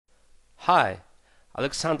Hi,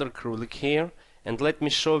 Alexander Krulik here, and let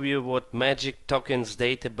me show you what Magic Tokens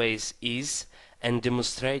database is and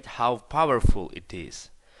demonstrate how powerful it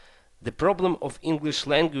is. The problem of English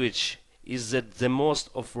language is that the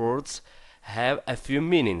most of words have a few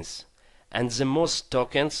meanings, and the most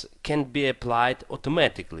tokens can be applied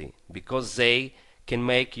automatically because they can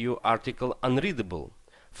make your article unreadable.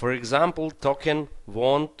 For example, token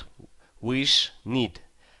want, wish, need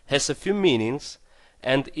has a few meanings,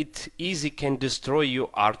 and it easy can destroy your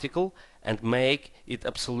article and make it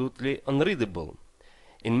absolutely unreadable.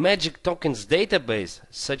 In Magic Tokens database,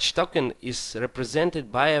 such token is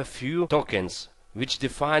represented by a few tokens which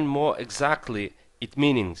define more exactly its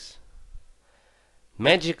meanings.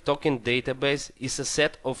 Magic Token database is a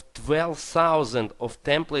set of 12,000 of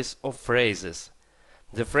templates of phrases.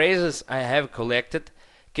 The phrases I have collected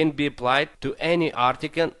can be applied to any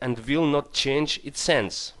article and will not change its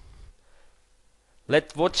sense.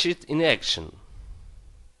 Let's watch it in action.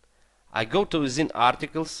 I go to within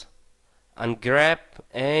articles and grab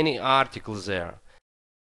any article there.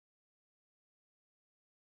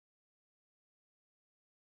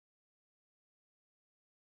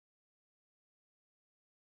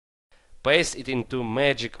 Paste it into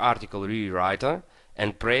Magic Article Rewriter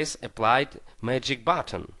and press Applied Magic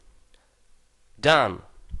button. Done!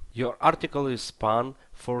 Your article is spun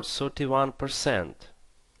for 31%.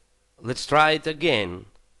 Let's try it again.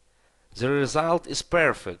 The result is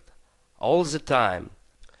perfect all the time.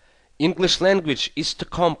 English language is too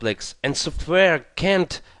complex and software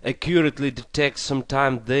can't accurately detect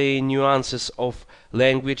sometimes the nuances of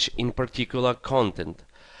language in particular content.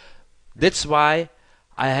 That's why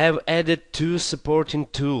I have added two supporting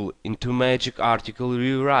tools into Magic Article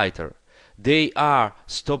Rewriter. They are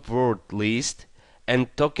Stop Word List and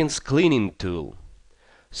Tokens Cleaning tool.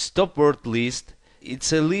 Stop Word List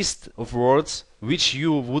it's a list of words which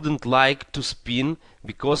you wouldn't like to spin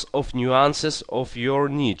because of nuances of your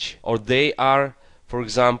niche, or they are, for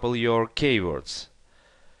example, your keywords.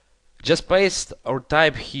 Just paste or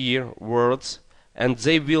type here words and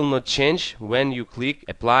they will not change when you click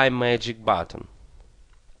Apply Magic button.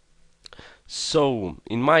 So,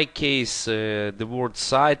 in my case, the word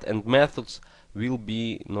site and methods will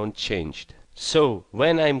be not changed. So,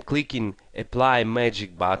 when I'm clicking Apply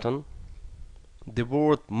Magic button, the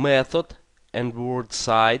word method and word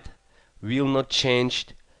site will not change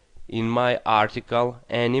in my article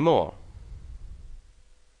anymore.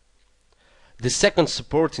 The second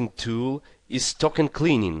supporting tool is token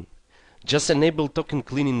cleaning. Just enable token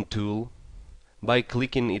cleaning tool by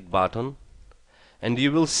clicking it button and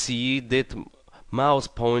you will see that mouse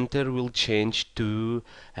pointer will change to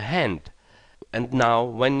a hand. And now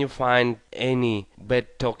when you find any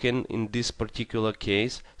bad token in this particular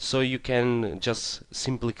case, so you can just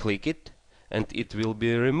simply click it and it will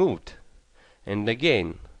be removed. And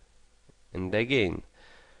again. And again.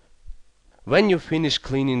 When you finish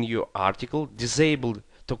cleaning your article, disable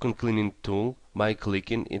token cleaning tool by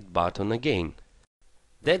clicking it button again.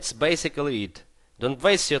 That's basically it. Don't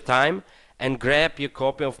waste your time and grab your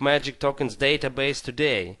copy of Magic Tokens database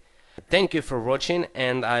today. Thank you for watching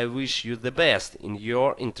and I wish you the best in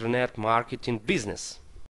your internet marketing business.